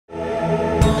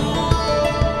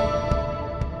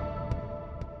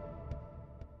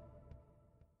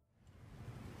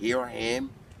Here I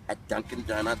am at Dunkin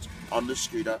Donuts on the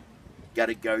scooter. Got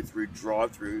to go through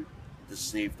drive-through to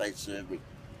see if they serve me.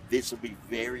 This will be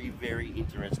very, very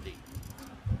interesting.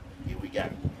 Here we go.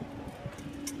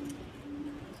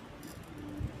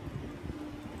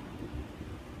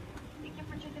 Thank you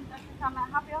for choosing Dunkin'. How may I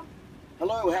help you?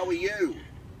 Hello, how are you?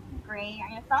 Great.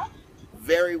 And yourself?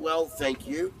 Very well, thank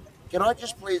you. Can I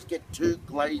just please get 2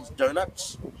 glazed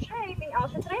donuts? Sure. Anything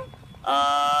else for today?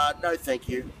 No, thank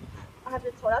you. I have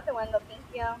the total out the window. Thank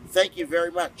you. Thank you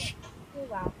very much. You're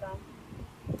welcome.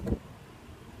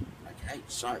 Okay,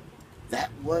 so that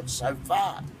works so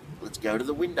far. Let's go to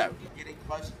the window. Getting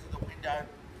closer to the window.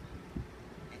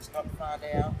 It's not far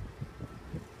now.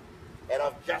 And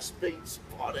I've just been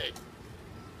spotted.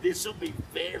 This will be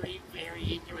very, very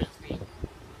interesting.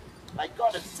 They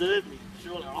got to serve me,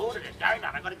 surely. I ordered a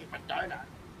donut. I got to get my donut.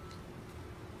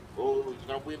 Oh, he's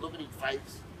got a weird look at his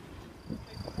face.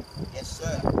 Yes,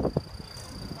 sir.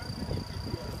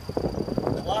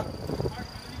 The what?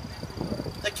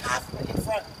 The car in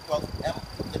front. Well,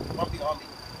 the one behind me.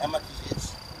 How much is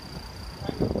this?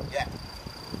 Yeah.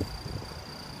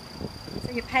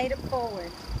 So you paid it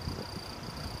forward.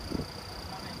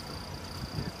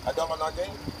 $1.19?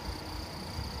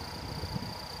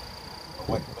 Oh,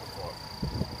 wait, what for?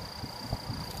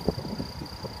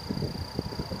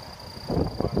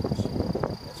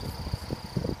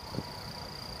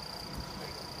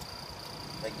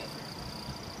 Thank you.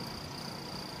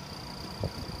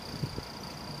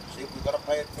 See, we've got to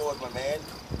pay it forward, my man.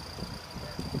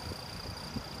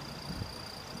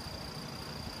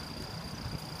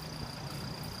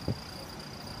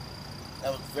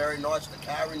 That was very nice. The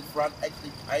car in front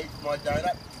actually paid for my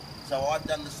donut. So I've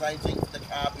done the same thing for the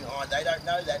car behind. They don't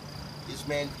know that. This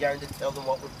man's going to tell them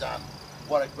what we've done.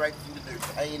 What a great thing to do,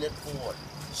 paying it forward.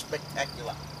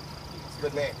 Spectacular.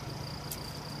 Good man.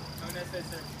 Have a nice day,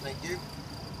 sir. Thank you.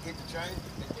 Hit the chain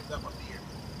and get up here.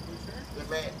 You sure? Good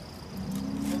man.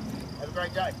 Have a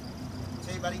great day.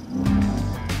 See you,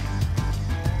 buddy.